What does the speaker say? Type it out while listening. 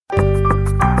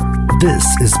This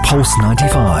is Pulse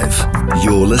 95.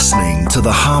 You're listening to the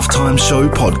Halftime Show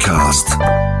podcast.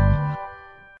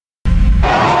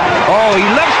 Oh, he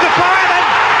loves the fire then.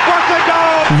 What a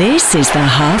goal! This is the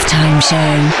Halftime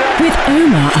Show with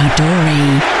Omar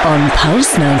Adori on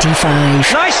Pulse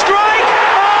 95. Nice strike!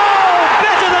 Oh,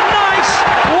 better than nice!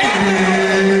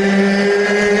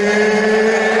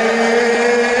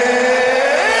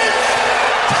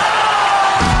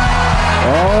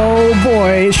 Oh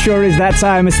boy, it sure is that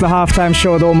time. It's the Halftime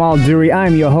Show with Omar Duri.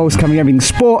 I'm your host, covering everything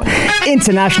sport,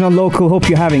 international, local. Hope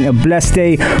you're having a blessed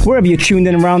day wherever you're tuned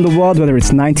in around the world, whether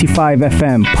it's 95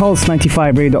 FM,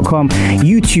 pulse95radio.com,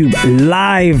 YouTube,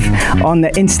 live on the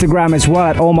Instagram as well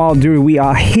at Omar Duri. We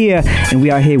are here, and we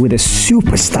are here with a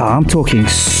superstar. I'm talking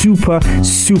superstar.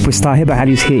 Heba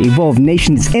Ali is here. Evolve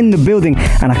Nation is in the building,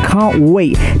 and I can't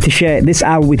wait to share this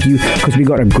hour with you because we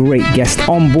got a great guest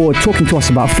on board talking to us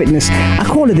about fitness. I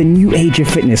call it the new age of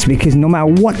fitness because no matter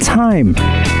what time,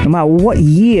 no matter what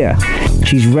year,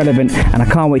 she's relevant, and I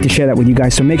can't wait to share that with you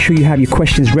guys. So make sure you have your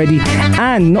questions ready.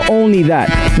 And not only that,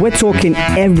 we're talking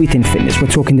everything fitness. We're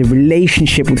talking the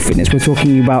relationship with fitness. We're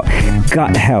talking about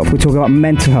gut health. We're talking about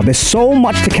mental health. There's so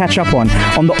much to catch up on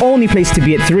the only place to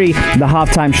be at 3, the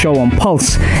Halftime Show on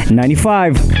Pulse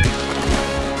 95.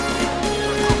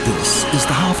 This is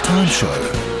the Halftime Show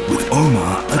with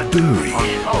Omar Aduri.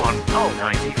 On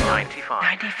 95.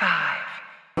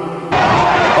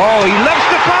 Oh, he loves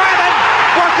the fire then.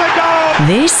 What a goal!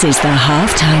 This is the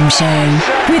Halftime Show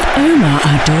with Omar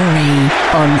Adori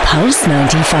on Pulse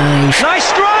 95. Nice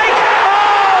strike!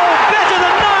 Oh, better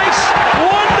than nice!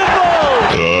 Wonderful!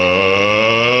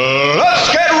 Let's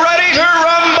get ready to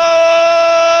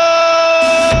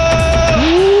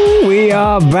rumble! We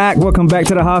are back. Welcome back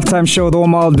to the Halftime Show with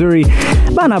Omar Duri.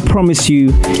 Man, I promise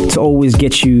you to always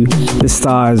get you the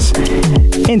stars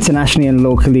internationally and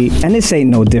locally, and this ain't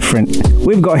no different.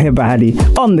 We've got Heba Ali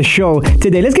on the show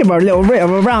today. Let's give her a little bit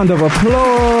of a round of applause.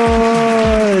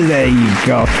 There you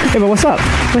go. Heba, what's up?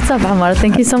 What's up, Amar?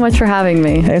 Thank you so much for having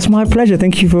me. It's my pleasure.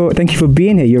 Thank you for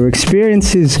being here. Your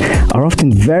experiences are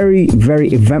often very, very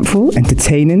eventful,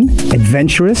 entertaining,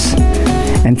 adventurous.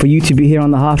 And for you to be here on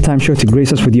the Halftime Show to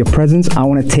grace us with your presence, I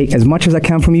want to take as much as I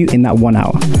can from you in that 1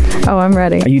 hour. Oh, I'm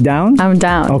ready. Are you down? I'm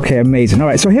down. Okay, amazing. All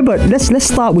right, so Heba, let's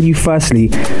start with you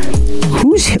firstly.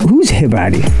 Who's Heba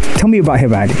Ali? Tell me about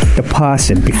Heba Ali, the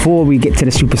person, before we get to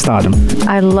the superstardom.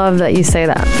 I love that you say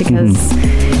that because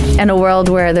in a world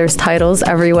where there's titles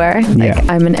everywhere,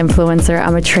 I'm an influencer,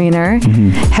 I'm a trainer.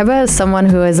 Heba is someone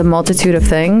who is a multitude of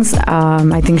things.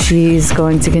 I think she's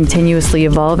going to continuously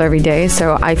evolve every day.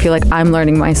 So I feel like I'm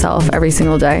learning myself every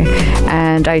single day,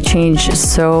 and I change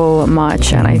so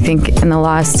much. And I think in the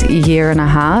last year and a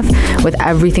half, with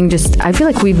everything, I feel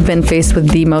like we've been faced with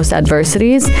the most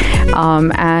adversities.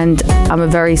 And I'm a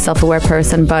very self-aware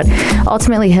person, but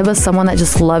ultimately Heba is someone that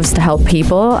just loves to help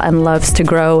people and loves to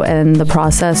grow in the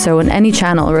process. So in any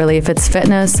channel, really, if it's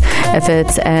fitness, if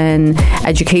it's in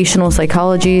educational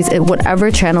psychologies, whatever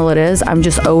channel it is, I'm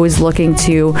just always looking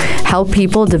to help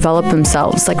people develop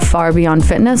themselves, like far beyond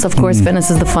fitness. Of course, fitness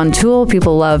is the fun tool.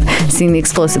 People love seeing the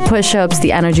explosive push-ups,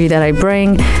 the energy that I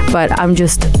bring, but I'm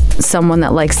just someone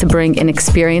that likes to bring an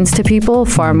experience to people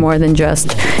far more than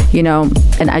just,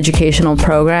 an educational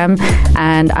program.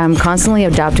 And I'm constantly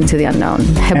adapting to the unknown.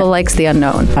 Heba likes the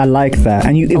unknown. I like that.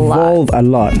 And you evolve a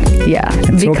lot. Yeah.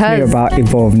 And talk to me about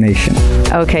Evolve Nation.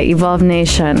 Okay, Evolve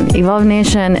Nation. Evolve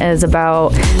Nation is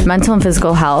about mental and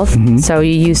physical health. So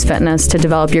you use fitness to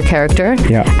develop your character.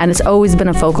 Yeah. And it's always been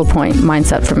a focal point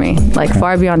mindset for me,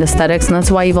 far beyond aesthetics. And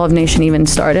that's why Evolve Nation even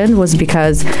started, was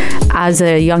because as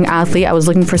a young athlete, I was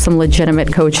looking for some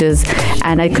legitimate coaches,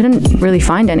 and I couldn't really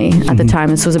find any at the time.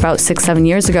 This was about 6-7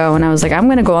 years ago, and I was like, I'm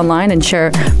going to go online and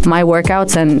share my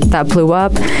workouts, and that blew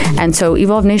up. And so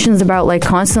Evolve Nation is about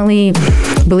constantly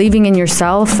believing in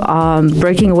yourself,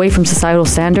 breaking away from societal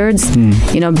standards.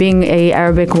 Being a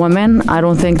Arabic woman, I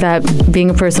don't think that being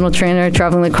a personal trainer,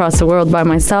 traveling across the world by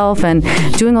myself and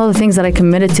doing all the things that I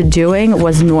committed to doing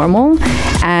was normal.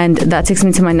 And that takes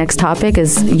me to my next topic,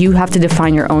 is you have to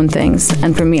define your own things.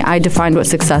 And for me, I defined what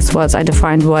success was. I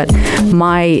defined what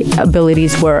my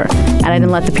abilities were. And I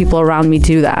didn't let the people around me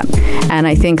do that. And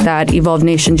I think that Evolve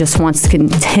Nation just wants to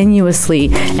continuously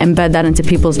embed that into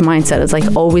people's mindset. It's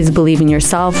always believe in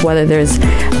yourself, whether there's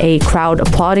a crowd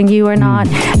applauding you or not,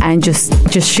 and just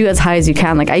shoot as high as you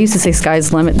can. I used to say sky's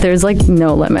the limit. There's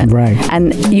no limit. Right.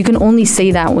 And you can only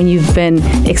say that when you've been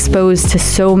exposed to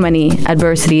so many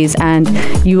adversities and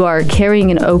you are carrying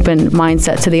an open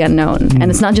mindset to the unknown. And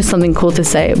it's not just something cool to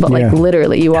say, but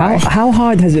literally you are. How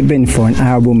hard has it been for an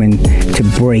Arab woman to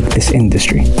break this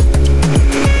industry?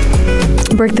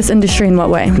 break this industry in what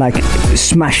way? Like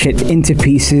smash it into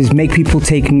pieces, make people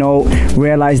take note,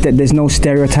 realize that there's no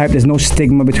stereotype, there's no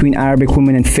stigma between Arabic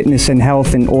women and fitness and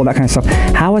health and all that kind of stuff.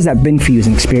 How has that been for you as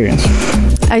an experience?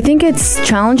 I think it's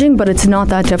challenging, but it's not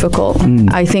that difficult.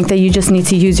 I think that you just need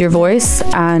to use your voice,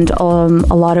 and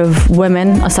a lot of women,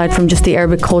 aside from just the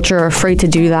Arabic culture, are afraid to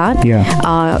do that.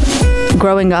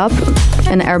 Growing up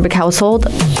in an Arabic household,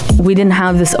 we didn't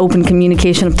have this open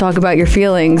communication of talk about your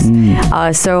feelings.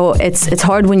 So it's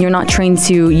hard when you're not trained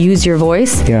to use your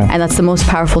voice, and that's the most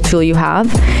powerful tool you have.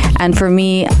 And for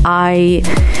me, I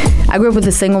grew up with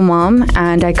a single mom,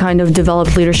 and I kind of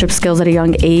developed leadership skills at a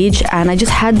young age, and I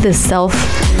just had this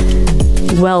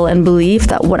self-will and belief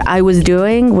that what I was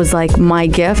doing was like my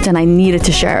gift and I needed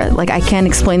to share it. Like, I can't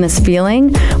explain this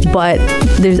feeling, but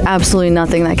there's absolutely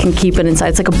nothing that can keep it inside.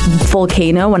 It's like a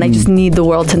volcano, and I just need the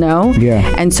world to know.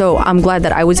 And so I'm glad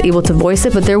that I was able to voice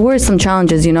it, but there were some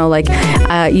challenges, you know, like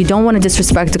you don't want to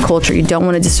disrespect the culture, you don't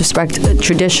want to disrespect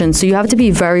tradition, so you have to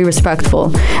be very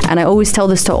respectful. And I always tell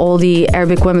this to all the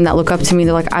Arabic women that look up to me.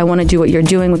 They're like, I want to do what you're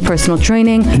doing with personal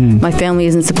training. My family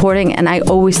isn't supporting. And I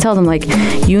always tell them, like,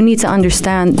 you need to understand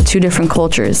two different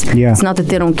cultures. It's not that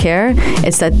they don't care,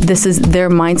 it's that this is their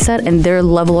mindset and their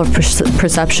level of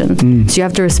perception. So you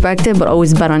have to respect it, but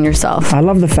always bet on yourself. I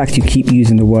love the fact you keep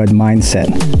using the word mindset.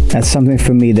 That's something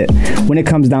for me that when it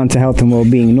comes down to health and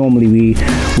well-being, normally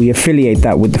we affiliate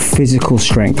that with the physical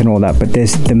strength and all that, but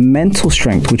there's the mental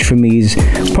strength, which for me is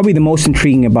probably the most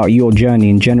intriguing about your journey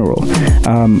in general.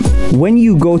 When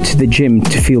you go to the gym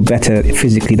to feel better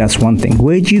physically, that's one thing.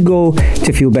 Where do you go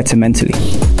to feel better mentally?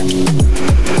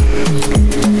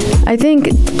 I think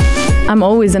I'm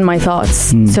always in my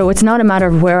thoughts. So it's not a matter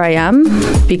of where I am,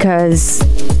 because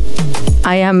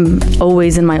I am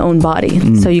always in my own body.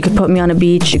 So you could put me on a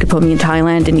beach, you could put me in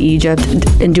Thailand, in Egypt,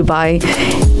 in Dubai.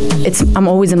 I'm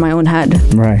always in my own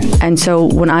head. Right. And so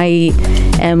when I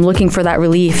am looking for that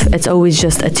relief, it's always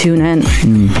just a tune in.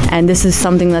 And this is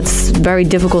something that's very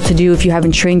difficult to do if you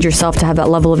haven't trained yourself to have that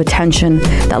level of attention,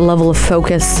 that level of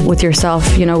focus with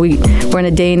yourself. You know, we're in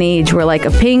a day and age where like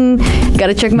a ping,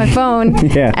 gotta check my phone.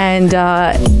 And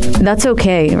that's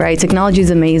okay, right? Technology is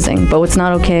amazing, but what's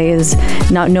not okay is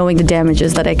not knowing the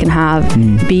damages that it can have,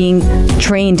 being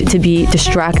trained to be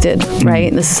distracted,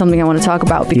 right? This is something I want to talk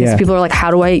about, because people are like,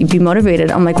 how do I be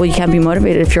motivated? I'm like, well, you can't be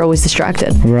motivated if you're always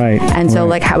distracted. Right. And so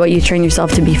like, how about you train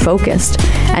yourself to be focused?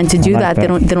 And to do that, they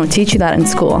don't teach you that in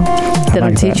school. They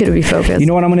don't teach you to be focused. You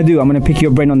know what I'm going to do? I'm going to pick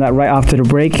your brain on that right after the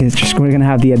break. It's just, we're going to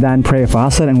have the Adhan prayer for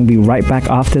Asad, and we'll be right back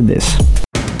after this.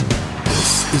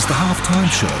 This is the Halftime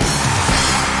Show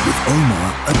with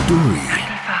Omar Adouri.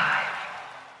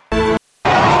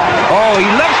 Oh, he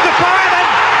loves the fire, and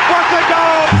what a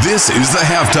goal! This is the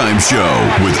Halftime Show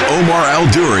with Omar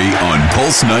Al-Duri on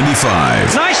Pulse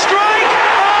 95. Nice strike!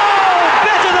 Oh,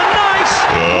 better than nice!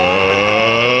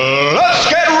 Let's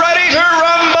get ready to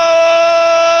rumble!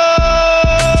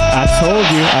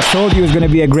 I told you it was going to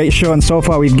be a great show, and so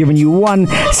far we've given you one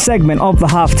segment of the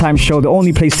Halftime Show, the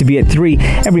only place to be at 3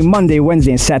 every Monday,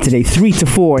 Wednesday and Saturday, 3 to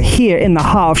 4 here in the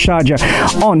heart of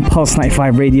Sharjah on Pulse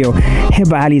 95 Radio.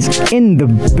 Heba Ali's in the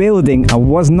building. I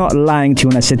was not lying to you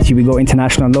when I said to you we go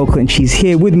international and local, and she's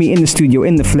here with me in the studio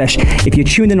in the flesh. If you're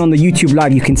tuned in on the YouTube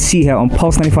live, you can see her on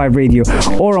Pulse 95 Radio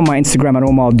or on my Instagram at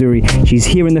Omar Al-Duri. She's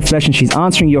here in the flesh and she's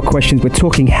answering your questions. We're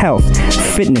talking health,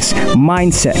 fitness,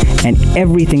 mindset and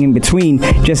everything in between,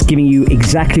 just giving you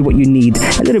exactly what you need,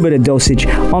 a little bit of dosage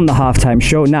on the Halftime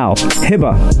Show. Now,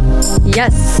 Heba.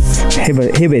 Yes.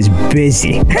 Heba is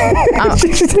busy.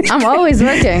 I'm always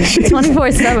working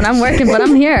 24/7. I'm working, but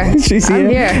I'm here. She's here. I'm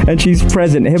here. And she's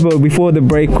present. Heba, before the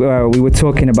break, we were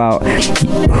talking about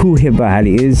who Heba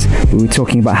Ali is. We were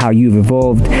talking about how you've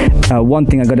evolved. One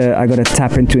thing I gotta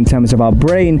tap into in terms of our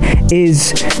brain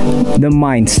is the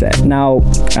mindset. Now,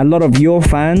 a lot of your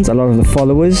fans, a lot of the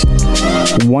followers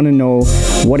want to know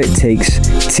what it takes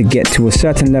to get to a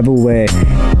certain level where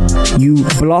you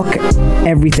block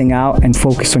everything out and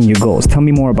focus on your goals. Tell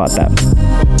me more about that.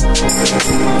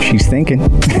 She's thinking.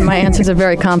 My answers are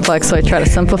very complex, so I try to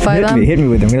simplify them. Hit me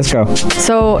with them. Let's go.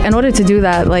 So in order to do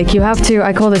that, like, you have to,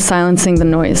 I call this silencing the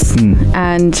noise.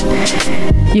 And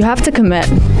you have to commit,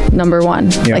 number one.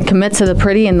 Yeah. Like, commit to the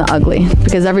pretty and the ugly,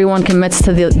 because everyone commits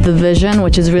to the vision,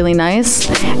 which is really nice,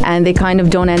 and they kind of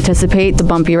don't anticipate the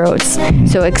bumpy roads.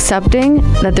 So accepting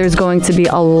that there's going to be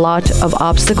a lot of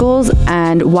obstacles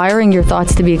and wiring your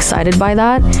thoughts to be excited by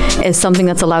that is something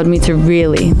that's allowed me to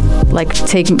really, like,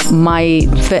 take my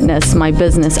fitness, my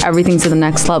business, everything to the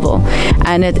next level.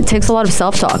 And it takes a lot of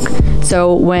self-talk.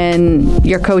 So when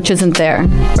your coach isn't there,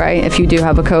 right, if you do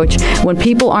have a coach, when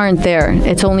people aren't there,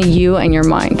 it's only you and your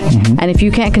mind. mind. And if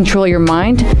you can't control your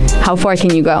mind, how far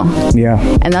can you go? Yeah.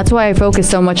 And that's why I focus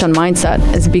so much on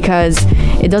mindset, is because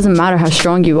it doesn't matter how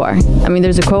strong you are. I mean,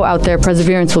 there's a quote out there,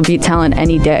 perseverance will beat talent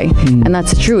any day. And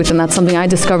that's the truth. And that's something I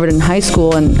discovered in high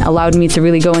school and allowed me to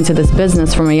really go into this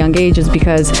business from a young age, is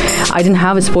because I didn't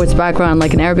have a sports background.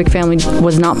 Like, an Arabic family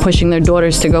was not pushing their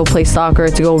daughters to go play soccer,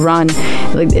 to go run.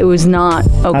 Like, it was not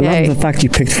okay. I love the fact you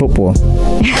picked football.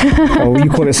 Oh, you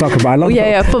call it soccer, but I love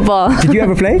Yeah, football. Did you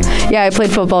ever play? Yeah, I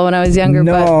played football when I was younger.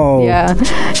 No. But yeah.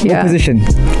 What position?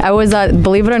 I was,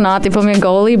 believe it or not, they put me a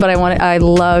goalie, but I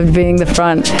loved being the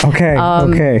front. Okay.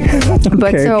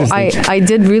 But so I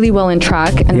did really well in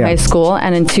track in high school,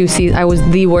 and in 2 seasons I was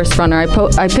the worst runner.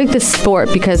 I picked this sport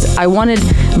because I wanted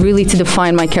really to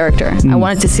define my character. I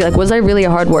wanted to see, like, was I really a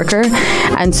hard worker?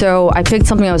 And so I picked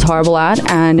something I was horrible at,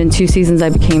 and in 2 seasons I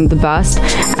became the best.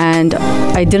 And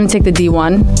I didn't take the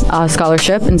D1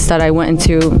 scholarship. Instead, I went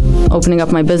into opening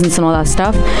up my business and all that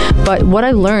stuff. But what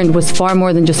I learned was far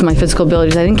more than just my physical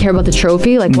abilities. I didn't care about the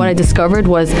trophy. Like, what I discovered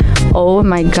was, oh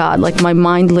my God, like, my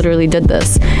mind literally did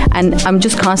this. And I'm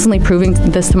just constantly proving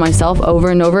this to myself over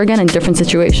and over again in different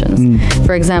situations.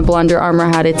 For example, Under Armour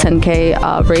had a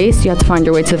 10K race. You have to find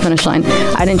your way to the finish line.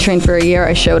 I didn't train for a year.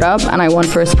 I showed up and I won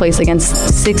first place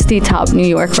against 60 top New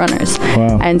York runners.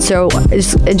 Wow. And so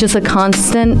it's just a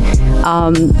constant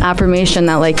affirmation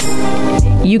that, like,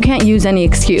 you can't use any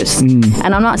excuse.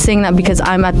 And I'm not saying that because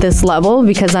I'm at this level,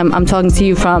 because I'm talking to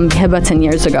you from Heba 10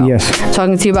 years ago. Yes.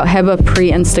 Talking to you about Heba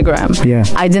pre-Instagram. Yeah.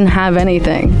 I didn't have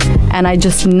anything. And I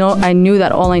knew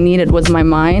that all I needed was my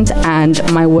mind and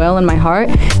my will and my heart,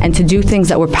 and to do things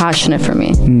that were passionate for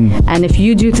me. And if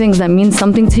you do things that mean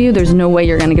something to you, there's no way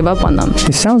you're going to give up on them.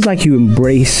 It sounds like you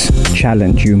embrace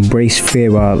challenge, you embrace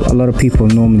fear, while a lot of people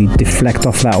normally deflect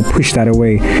off that or push that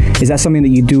away. Is that something that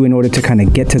you do in order to kind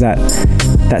of get to that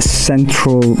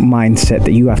central mindset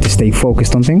that you have to stay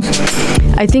focused on things?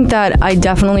 I think that I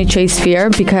definitely chase fear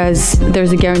because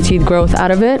there's a guaranteed growth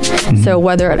out of it. So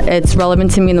whether it's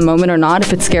relevant to me in the moment or not,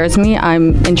 if it scares me,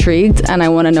 I'm intrigued and I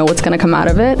want to know what's going to come out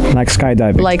of it. Like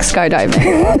skydiving.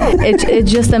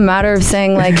 It's just a matter of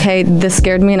saying, like, hey, this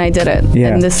scared me and I did it.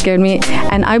 Yeah. And this scared me.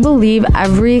 And I believe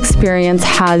every experience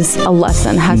has a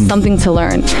lesson, has something to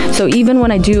learn. So even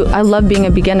when I love being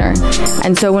a beginner.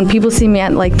 And so when people see me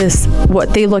at, like, this,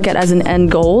 what they look at as an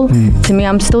end goal, to me,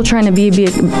 I'm still trying to be a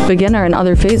beginner in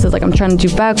other phases. Like, I'm trying to do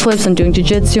backflips, I'm doing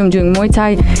jiu-jitsu, I'm doing Muay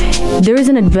Thai. There is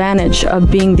an advantage of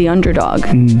being the underdog.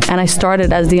 And I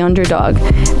started as the underdog.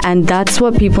 And that's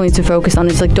what people need to focus on.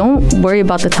 It's like, don't worry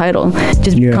about the title.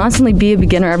 Just constantly be a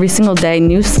beginner every single day,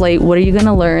 new slate. What are you going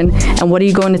to learn? And what are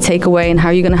you going to take away? And how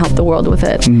are you going to help the world with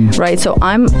it? Right? So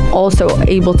I'm also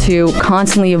able to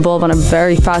constantly evolve on a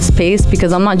very fast pace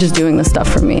because I'm not just doing this stuff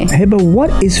for me. Heba,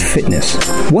 what is fitness?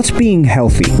 What's being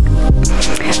healthy?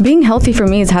 Being healthy for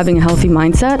me is having a healthy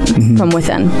mindset from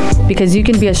within, because you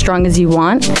can be as strong as you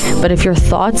want, but if your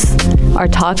thoughts are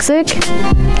toxic,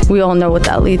 we all know what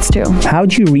that leads to. How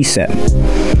do you reset?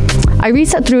 I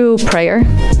reset through prayer.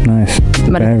 Nice.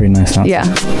 Very nice answer. Yeah.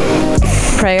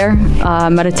 Prayer,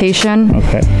 meditation.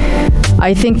 Okay.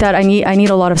 I think that I need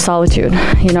a lot of solitude.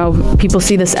 You know, people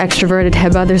see this extroverted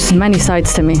Heba. There's many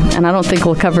sides to me, and I don't think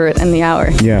we'll cover it in the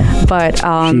hour. Yeah. But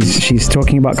she's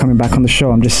talking about coming back on the show.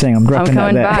 I'm just saying, I'm dropping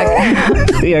that there. I'm coming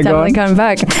back. Yeah, definitely coming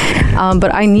back.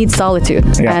 But I need solitude,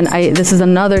 and this is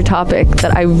another topic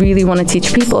that I really want to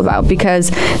teach people about,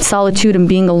 because solitude and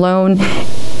being alone,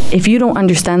 if you don't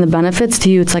understand the benefits to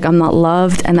you, it's like, I'm not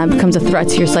loved, and that becomes a threat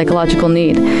to your psychological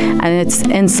need. And it's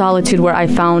in solitude where I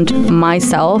found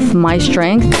myself, my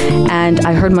strength, and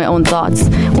I heard my own thoughts.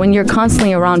 When you're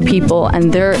constantly around people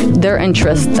and their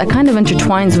interests, that kind of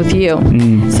intertwines with you.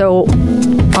 So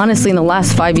honestly, in the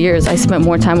last 5 years, I spent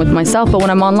more time with myself. But when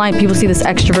I'm online, people see this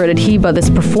extroverted Heba, this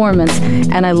performance,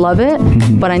 and I love it,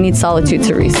 but I need solitude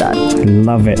to reset.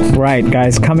 Love it. Right,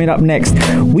 guys, coming up next,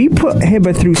 we put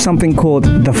Heba through something called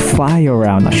the fire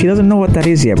round. Now, she doesn't know what that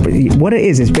is yet, but what it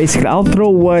is basically, I'll throw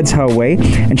words her way,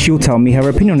 and she'll tell me her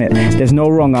opinion on it. There's no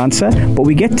wrong answer, but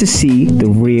we get to see the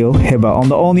real Heba on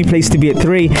the only place to be at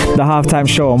 3, the Halftime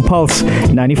Show on Pulse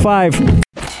 95.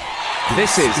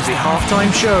 This is the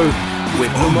Halftime Show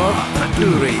with Omar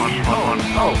Adouri on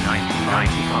Pulse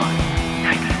 95.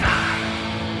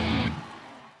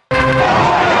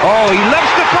 Oh, he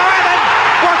loves the fire then!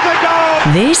 What a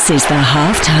goal! This is the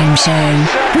Halftime Show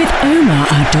with Omar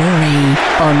Adouri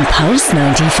on Pulse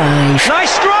 95.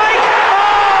 Nice strike!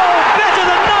 Oh, better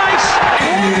than nice!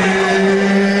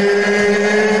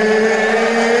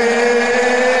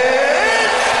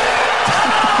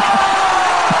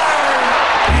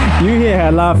 You hear Yeah,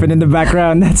 laughing in the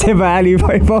background. That's Heba Ali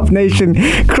by Pop Nation,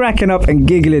 cracking up and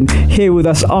giggling here with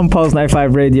us on Pulse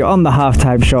 95 Radio on the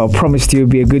halftime show. I promised you it'd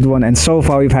be a good one, and so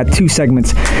far we've had 2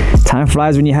 segments. Time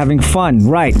flies when you're having fun.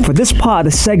 Right, for this part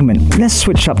of the segment, let's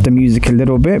switch up the music a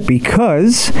little bit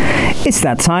because it's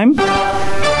that time.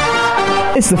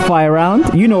 It's the fire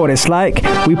round. You know what it's like.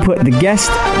 We put the guest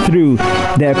through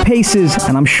their paces,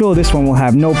 and I'm sure this one will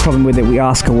have no problem with it. We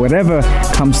ask her whatever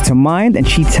comes to mind, and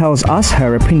she tells us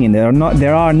her opinion.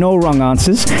 There are no wrong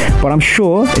answers, but I'm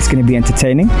sure it's going to be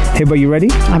entertaining. Heba, you ready?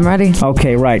 I'm ready.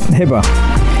 Okay, right. Heba.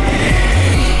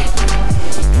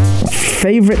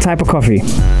 Favorite type of coffee?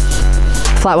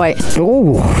 Flat white.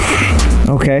 Oh,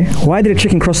 okay. Why did a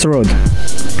chicken cross the road?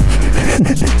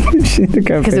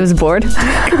 Because it was bored.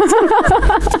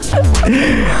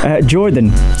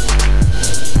 Jordan.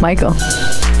 Michael.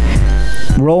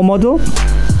 Role model?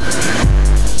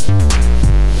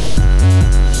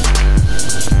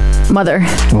 Mother.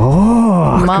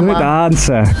 Oh, Mama.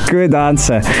 Good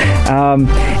answer.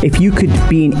 If you could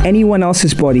be in anyone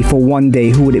else's body for one day,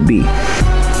 who would it be?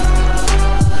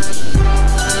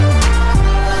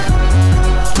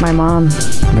 My mom.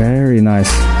 Very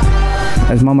nice.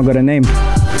 Has Mama got a name?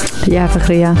 Yeah,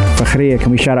 Fakhriya. Fakhriya.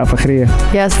 Can we shout out Fakhriya?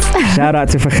 Yes. Shout out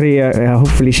to Fakhriya.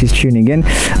 Hopefully she's tuning in.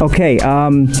 Okay.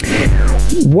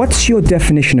 What's your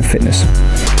definition of fitness?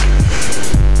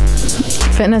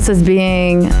 Fitness is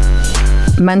being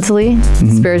mentally,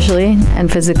 spiritually, and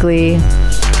physically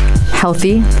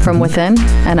healthy from within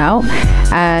and out.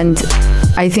 And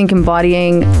I think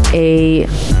embodying a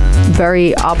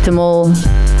very optimal,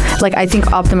 I think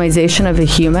optimization of a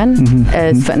human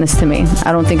is fitness to me.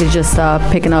 I don't think it's just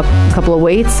picking up a couple of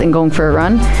weights and going for a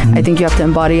run. I think you have to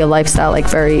embody a lifestyle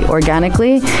very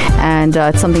organically, and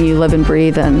it's something you live and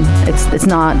breathe, and it's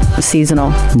not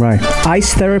seasonal. Right.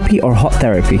 Ice therapy or hot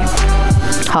therapy?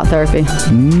 Hot therapy.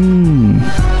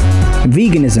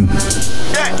 Veganism.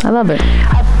 I love it.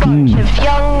 Bunch of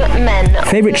young men.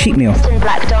 Favorite cheat meal?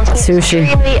 Sushi.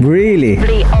 Really?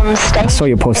 I saw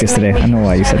your post yesterday. I know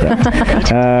why you said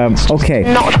that. Okay.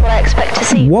 Not what I expect to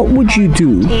see. What would you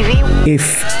do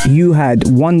if you had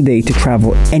one day to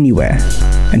travel anywhere,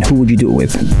 and who would you do it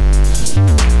with?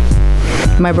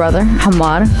 My brother,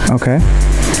 Hamad. Okay.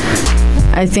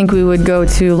 I think we would go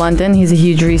to London. He's a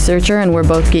huge researcher, and we're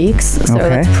both geeks. So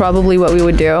that's probably what we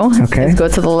would do. Okay. Is go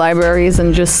to the libraries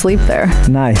and just sleep there.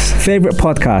 Nice. Favorite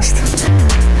podcast?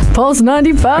 Pulse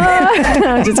 95.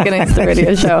 I'm just kidding. It's the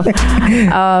radio show.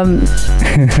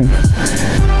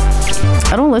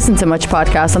 I don't listen to much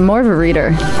podcasts. I'm more of a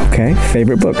reader. Okay.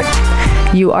 Favorite book?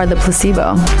 You Are the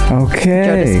Placebo. Okay.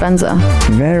 Joe Dispenza.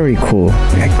 Very cool.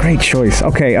 Yeah, great choice.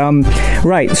 Okay.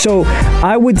 Right. So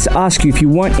I would ask you, if you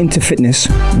weren't into fitness,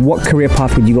 what career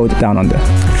path would you go down under?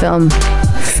 Film.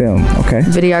 Okay.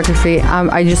 Videography.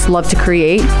 I just love to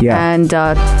create and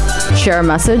share a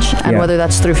message, and whether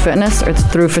that's through fitness or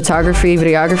through photography,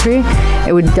 videography,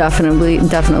 it would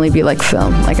definitely be like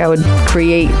film. I would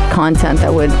create content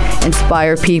that would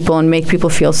inspire people and make people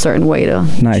feel a certain way to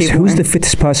Nice. Who's the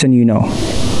fittest person you know?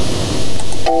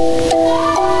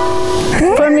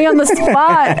 Put me on the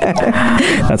spot.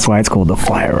 That's why it's called the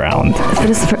fire round.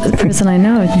 Fittest person I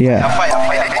know. Yeah.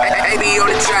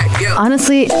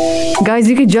 Honestly, guys,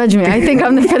 you could judge me. I think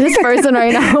I'm the fittest person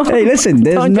right now. Hey, listen,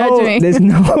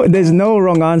 there's no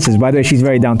wrong answers. By the way, she's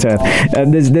very down to earth.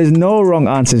 There's no wrong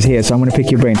answers here, so I'm going to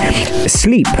pick your brain.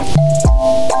 Sleep.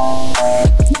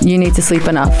 You need to sleep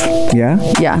enough. Yeah?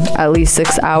 Yeah, at least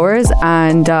 6 hours,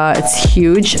 and it's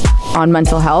huge on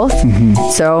mental health.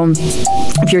 So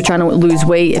if you're trying to lose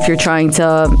weight, if you're trying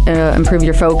to improve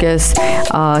your focus,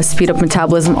 speed up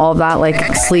metabolism, all of that,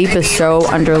 sleep is so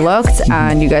underlooked,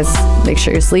 and you guys make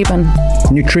sure you're sleeping.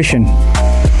 Nutrition.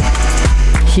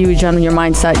 Huge on your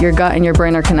mindset. Your gut and your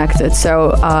brain are connected.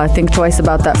 So think twice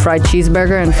about that fried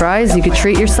cheeseburger and fries. You could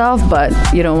treat yourself, but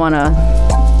you don't want to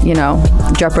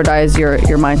jeopardize your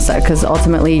mindset, because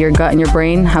ultimately your gut and your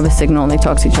brain have a signal and they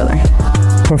talk to each other.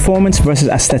 Performance versus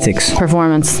aesthetics.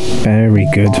 Performance. Very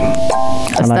good.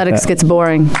 Aesthetics gets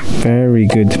boring. Very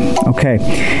good. Okay.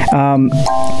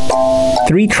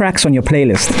 3 tracks on your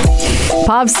playlist.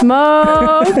 Pop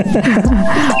Smoke.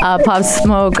 Pop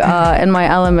Smoke, In My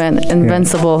Element,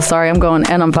 Invincible. Yeah. Sorry, I'm going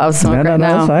in on Pop Smoke right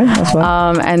now. That's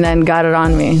fine. And then Got It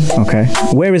On Me. Okay.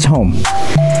 Where is home?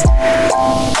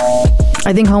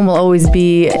 I think home will always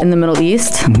be in the Middle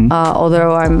East.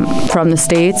 Although I'm from the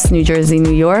States, New Jersey,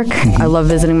 New York. I love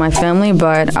visiting my family,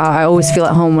 but I always feel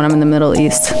at home when I'm in the Middle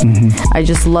East. I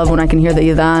just love when I can hear the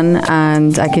Adhan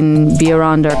and I can be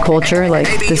around our culture.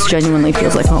 This genuinely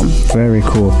feels like home. Very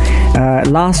cool.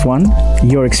 Last one,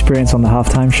 your experience on the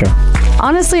halftime show.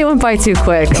 Honestly, it went by too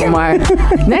quick, Omar.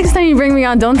 Next time you bring me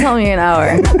on, don't tell me an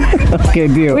hour. Okay,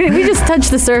 deal. We just touched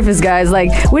the surface, guys.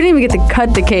 Like, we didn't even get to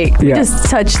cut the cake. We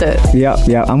just touched it.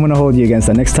 Yeah. I'm going to hold you against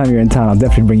that. Next time you're in town, I'll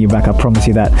definitely bring you back. I promise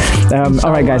you that.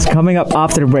 All right, guys. Coming up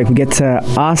after the break, we get to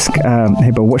ask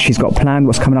Heba what she's got planned,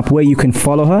 what's coming up, where you can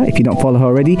follow her if you don't follow her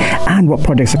already, and what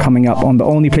projects are coming up on the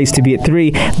only place to be at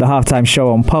 3, the Halftime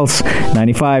Show on Pulse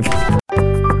 95.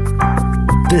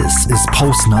 This is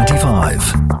Pulse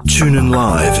 95. Tune in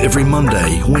live every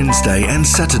Monday, Wednesday and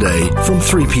Saturday from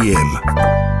 3 p.m.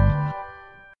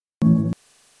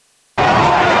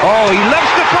 Oh, he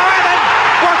loves the fire and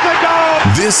what a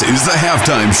goal! This is the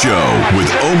Halftime Show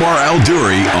with Omar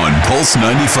Al-Duri on Pulse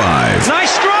 95.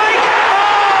 Nice strike!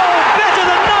 Oh, better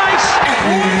than nice!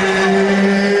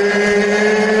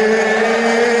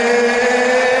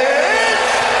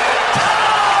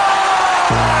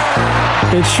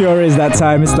 It sure is that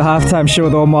time. It's the Halftime Show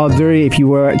with Omar Al-Duri. If you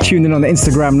were tuned in on the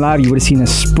Instagram Live, you would have seen a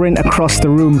sprint across the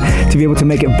room to be able to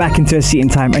make it back into her seat in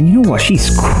time. And you know what? She's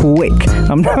quick.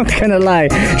 I'm not going to lie.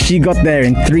 She got there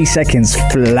in 3 seconds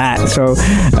flat. So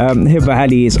Heba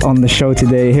Ali is on the show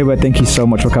today. Heba, thank you so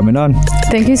much for coming on.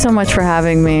 Thank you so much for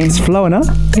having me. It's flowing, huh?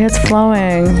 Yeah, it's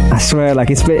flowing. I swear, like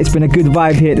it's been a good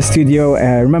vibe here at the studio.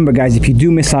 Remember, guys, if you do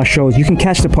miss our shows, you can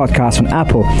catch the podcast on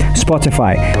Apple,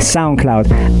 Spotify, SoundCloud,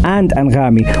 and Anghami.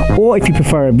 Or if you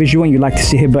prefer a visual and you'd like to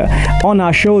see Heba on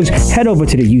our shows, head over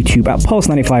to the YouTube at Pulse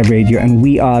 95 Radio, and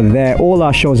we are there. All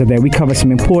our shows are there. We cover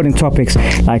some important topics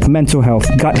like mental health,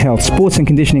 gut health, sports and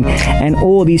conditioning, and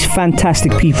all these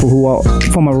fantastic people who are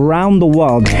from around the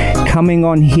world coming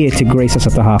on here to grace us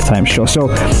at the Halftime Show. So,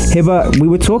 Heba, we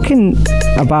were talking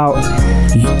about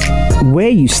where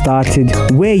you started,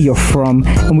 where you're from,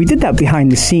 and we did that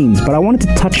behind the scenes, but I wanted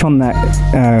to touch on that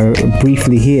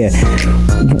briefly here.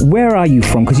 Where are you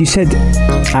from? Because you said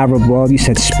Arab world, you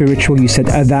said spiritual, you said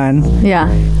Adhan. Yeah.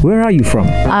 Where are you from?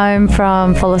 I'm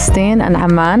from Palestine and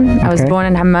Amman. Okay. I was born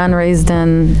in Amman, raised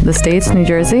in the States, New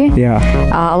Jersey. Yeah.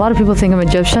 A lot of people think I'm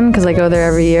Egyptian because I go there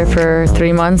every year for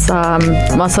 3 months.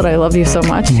 Masr, I love you so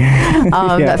much.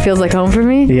 That feels like home for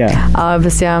me. Yeah.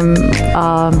 But yeah, I'm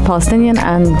Palestinian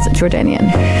and Jordanian.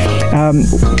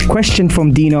 Question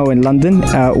from Dino in London.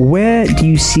 Where do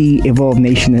you see Evolve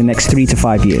Nation in the next 3 to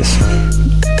 5 years?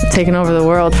 Taking over the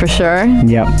world for sure.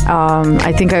 Yeah.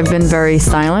 I think I've been very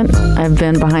silent. I've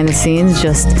been behind the scenes,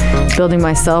 just building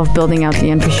myself, building out the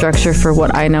infrastructure for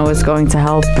what I know is going to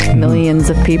help millions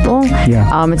of people.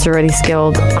 Yeah. It's already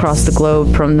scaled across the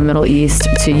globe, from the Middle East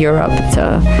to Europe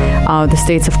to the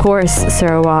States, of course.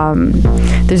 So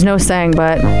there's no saying,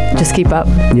 but just keep up.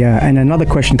 Yeah. And another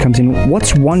question comes in.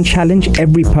 What's one challenge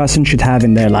every person should have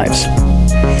in their lives?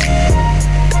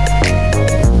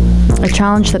 A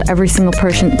challenge that every single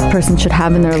person should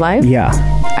have in their life? Yeah.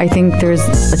 I think there's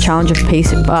a challenge of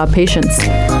patience.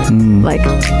 Like,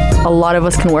 a lot of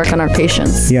us can work on our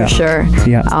patience, for sure.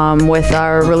 Yeah. With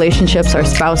our relationships, our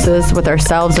spouses, with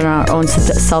ourselves and our own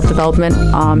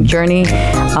self-development journey,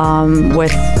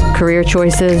 with career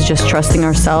choices, just trusting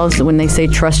ourselves. When they say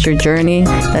trust your journey,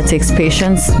 that takes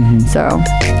patience. So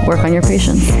work on your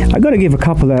patience. I got to give a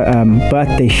couple of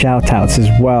birthday shout-outs as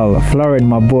well. Florin,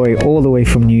 my boy, all the way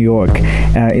from New York,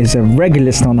 is a regular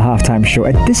listener on the Halftime Show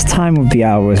at this time of the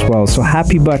hour as well. So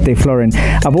happy birthday, Florin.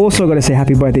 I've also got to say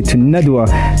happy birthday to Nadwa,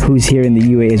 who's here in the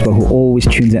UAE as well, who always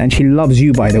tunes in. And she loves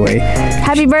you, by the way.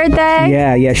 Happy birthday!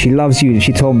 Yeah, she loves you.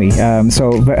 She told me.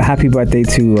 So happy birthday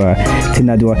to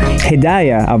Nadwa.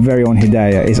 Hidayah, our very own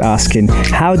Hidayah, is asking,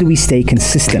 how do we stay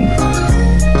consistent?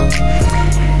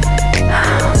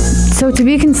 So to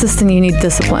be consistent, you need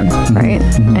discipline, right?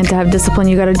 And to have discipline,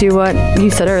 you got to do what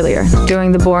you said earlier,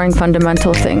 doing the boring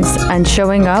fundamental things and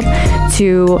showing up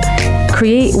to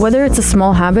create, whether it's a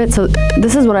small habit. So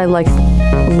this is what I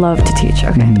love to teach.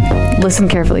 Okay. Listen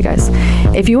carefully, guys.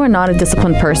 If you are not a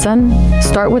disciplined person,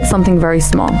 start with something very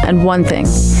small and one thing,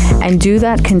 and do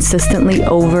that consistently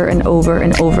over and over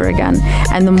and over again.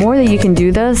 And the more that you can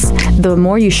do this, the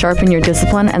more you sharpen your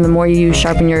discipline and the more you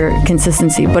sharpen your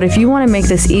consistency. But if you want to make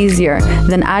this easier,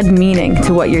 then add meaning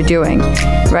to what you're doing,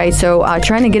 right? So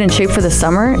trying to get in shape for the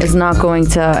summer is not going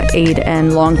to aid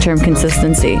in long-term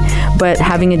consistency, but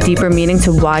having a deeper meaning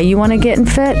to why you want to get in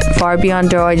fit, far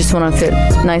beyond, I just want to fit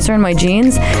nicer in my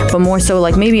jeans, but more so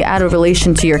like maybe add a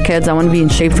relation to your kids. I want to be in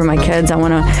shape for my kids. I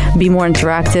want to be more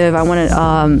interactive. I want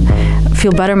to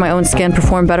feel better in my own skin,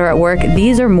 perform better at work.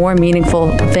 These are more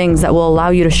meaningful things that will allow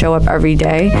you to show up every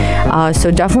day.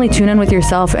 So definitely tune in with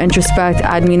yourself, introspect,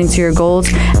 add meaning to your goals,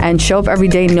 and show up every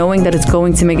day knowing that it's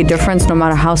going to make a difference no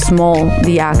matter how small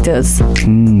the act is.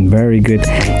 Very good.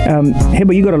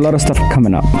 Heba, you got a lot of stuff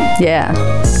coming up. Yeah.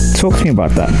 Talk to me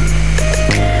about that.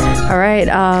 All right.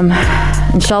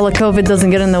 Inshallah, COVID doesn't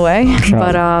get in the way.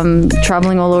 But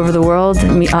traveling all over the world,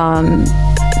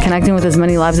 connecting with as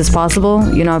many lives as possible.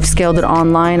 You know, I've scaled it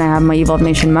online. I have my Evolve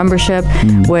Nation membership,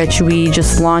 which we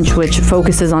just launched, which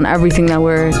focuses on everything that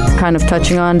we're kind of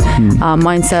touching on,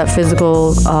 mindset,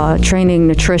 physical training,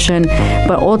 nutrition.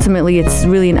 But ultimately, it's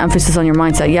really an emphasis on your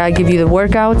mindset. Yeah, I give you the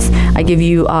workouts, I give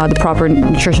you the proper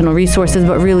nutritional resources,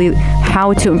 but really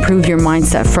how to improve your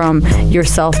mindset from your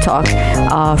self-talk,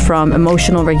 from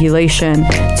emotional regulation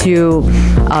to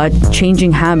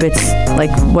changing habits, like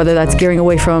whether that's gearing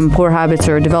away from poor habits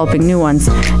or developing new ones.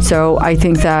 So I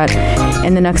think that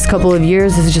in the next couple of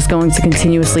years, this is just going to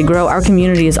continuously grow. Our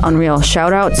community is unreal.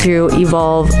 Shout out to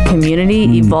Evolve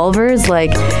community, Evolvers.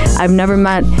 Like, I've never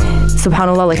met,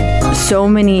 subhanAllah, like so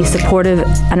many supportive,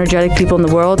 energetic people in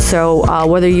the world. So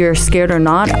whether you're scared or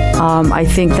not, I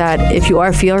think that if you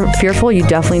are fearful, you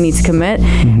definitely need to commit.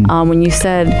 When you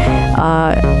said,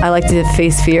 I like to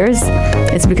face fears,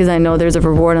 it's because I know there's a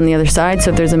reward on the other side. So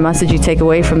if there's a message you take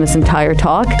away from this entire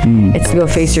talk, it's to go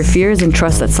face your fears and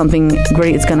trust that something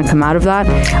great is going to come out of that.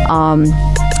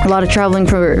 A lot of traveling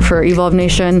for Evolve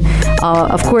Nation.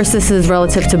 Of course, this is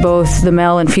relative to both the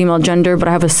male and female gender, but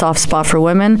I have a soft spot for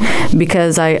women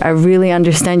because I really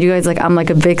understand you guys. Like, I'm like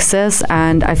a big sis,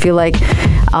 and I feel like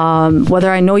whether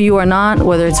I know you or not,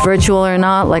 whether it's virtual or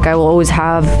not, like, I will always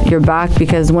have your back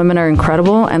because women are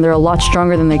incredible and they're a lot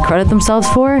stronger than they credit themselves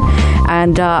for.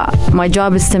 And my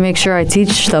job is to make sure I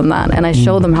teach them that and I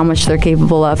show them how much they're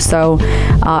capable of. So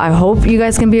I hope you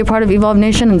guys can be a part of Evolve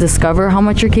Nation and discover how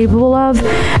much you're capable of.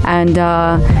 And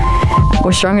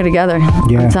we're stronger together.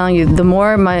 Yeah. I'm telling you, the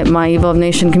more my Evolve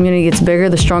Nation community gets bigger,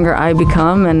 the stronger I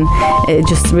become, and it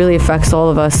just really affects all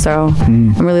of us. So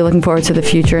I'm really looking forward to the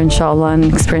future, inshallah, and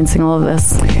experiencing all of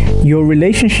this. Your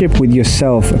relationship with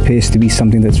yourself appears to be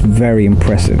something that's very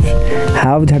impressive.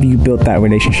 How have you built that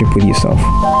relationship with yourself?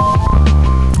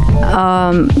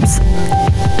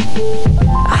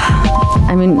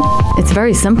 I mean, it's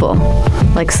very simple,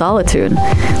 like solitude.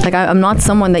 Like, I'm not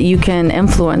someone that you can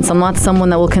influence. I'm not someone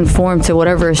that will conform to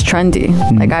whatever is trendy.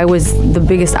 Like, I was the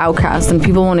biggest outcast, and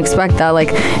people won't expect that. Like,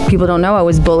 people don't know I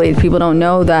was bullied. People don't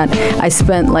know that I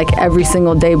spent like every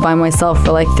single day by myself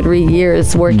for like 3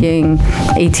 years working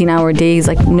 18-hour days.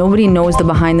 Like, nobody knows the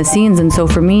behind the scenes. And so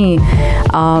for me,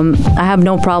 I have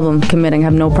no problem committing. I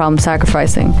have no problem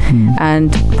sacrificing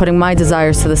and putting my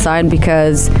desires to the side,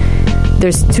 because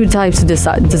there's two types of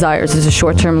desires. There's a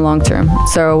short-term and long-term.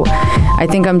 So I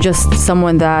think I'm just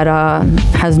someone that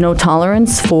has no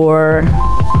tolerance for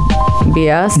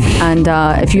BS. And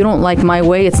if you don't like my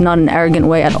way, it's not an arrogant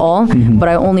way at all. But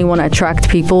I only want to attract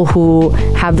people who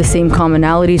have the same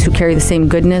commonalities, who carry the same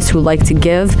goodness, who like to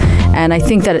give. And I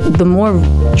think that the more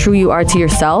true you are to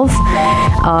yourself,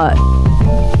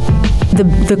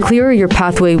 the clearer your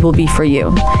pathway will be for you.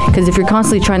 Because if you're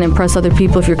constantly trying to impress other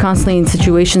people, if you're constantly in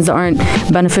situations that aren't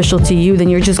beneficial to you, then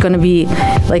you're just going to be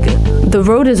like, the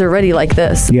road is already like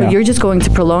this, but you're just going to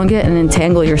prolong it and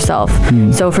entangle yourself.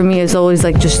 So for me, it's always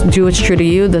like, just do what's true to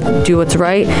you, do what's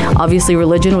right. Obviously,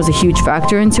 religion was a huge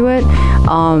factor into it.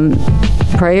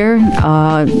 Prayer,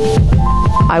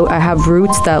 I have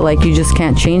roots that like you just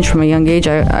can't change from a young age.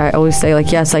 I always say,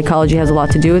 like, yeah, psychology has a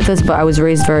lot to do with this, but I was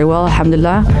raised very well,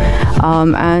 alhamdulillah.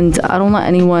 And I don't let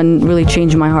anyone really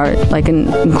change my heart, like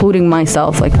including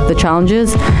myself. Like, the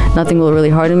challenges, nothing will really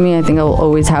harden me. I think I will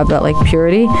always have that like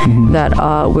purity that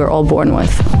we're all born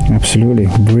with. Absolutely.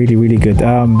 Really, really good.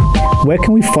 Where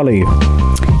can we follow you?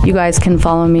 You guys can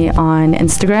follow me on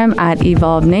Instagram at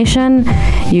Evolve Nation.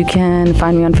 You can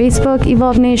find me on Facebook,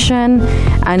 Evolve Nation.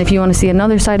 And if you want to see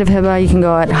another side of Heba, you can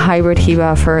go at Hybrid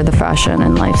Heba for the fashion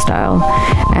and lifestyle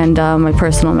and my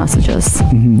personal messages.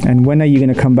 And when are you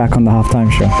going to come back on the halftime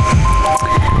show?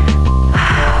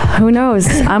 Who knows?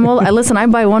 Listen, I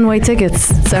buy one-way tickets,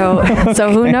 so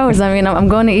who knows? I mean, I'm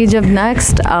going to Egypt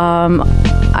next.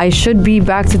 I should be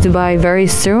back to Dubai very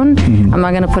soon. I'm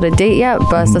not going to put a date yet,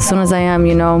 but as soon as I am,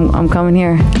 I'm coming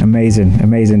here.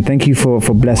 Amazing. Thank you for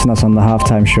blessing us on the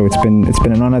halftime show. It's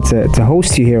been an honor to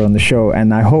host you here on the show,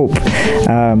 and I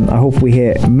hope we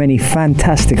hear many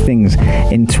fantastic things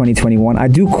in 2021. I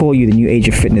do call you the new age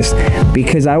of fitness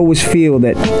because I always feel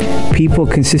that people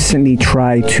consistently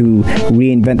try to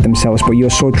reinvent themselves, but you're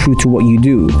so true to what you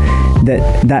do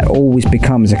that always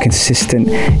becomes a consistent,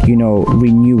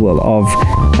 renewal of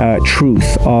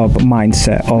truth of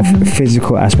mindset, of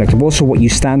physical aspect, of also what you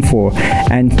stand for.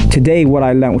 And today what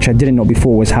I learned, which I didn't know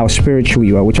before, was how spiritual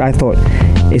you are, which I thought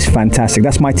is fantastic.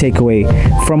 That's my takeaway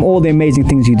from all the amazing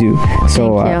things you do.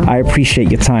 So I appreciate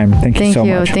your time. Thank you so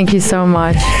much. Thank you so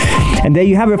much. And there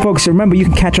you have it, folks. Remember, you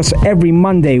can catch us every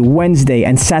Monday, Wednesday,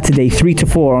 and Saturday, 3 to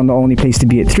 4 on the only place to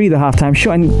be at 3, the halftime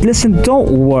show. And listen, don't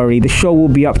worry, the show will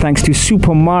be up thanks to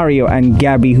Super Mario and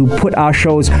Gabby, who put our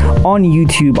shows on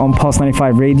YouTube on Pulse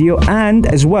 95 Radio. And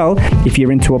as well, if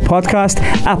you're into a podcast,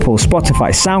 Apple, Spotify,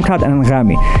 SoundCloud, and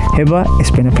Anghami. Heba, it's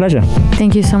been a pleasure.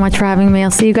 Thank you so much for having me. I'll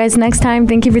see you guys next time.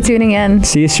 Thank you for tuning in.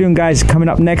 See you soon, guys. Coming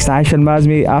up next, Aisha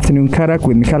Al-Mazmi, Afternoon Karak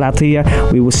with Mikhail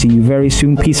Atiyah. We will see you very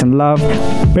soon. Peace and love.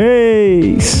 Peace.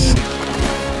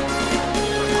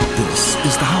 This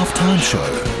is the Halftime Show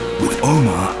with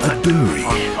Omar Adouri.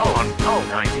 On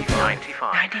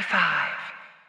 95.